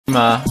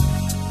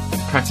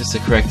practice the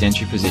correct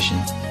entry position,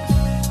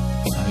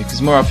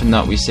 because more often than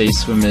not we see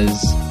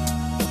swimmers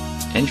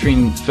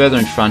entering further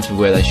in front of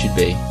where they should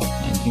be.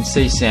 And you can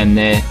see Sam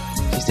there,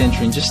 just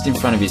entering just in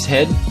front of his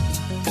head,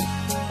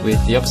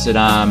 with the opposite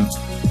arm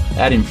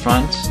out in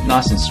front,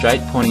 nice and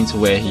straight, pointing to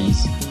where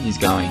he's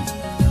going.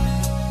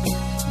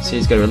 You see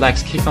he's got a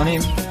relaxed kick on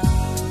him,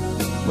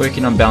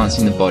 working on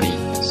balancing the body.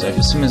 So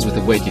for swimmers with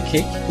a weaker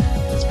kick,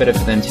 it's better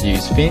for them to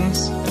use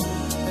fins,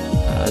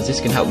 as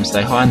this can help them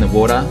stay high in the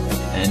water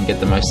and get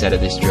the most out of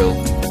this drill.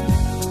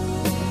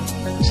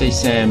 You see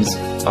Sam's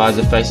eyes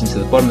are facing to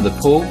the bottom of the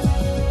pool,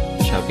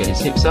 which help get his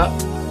hips up.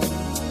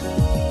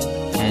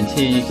 And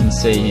here you can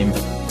see him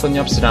putting the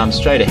opposite arm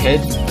straight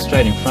ahead,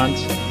 straight in front,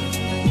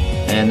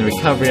 and the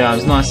recovery arm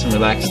is nice and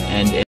relaxed and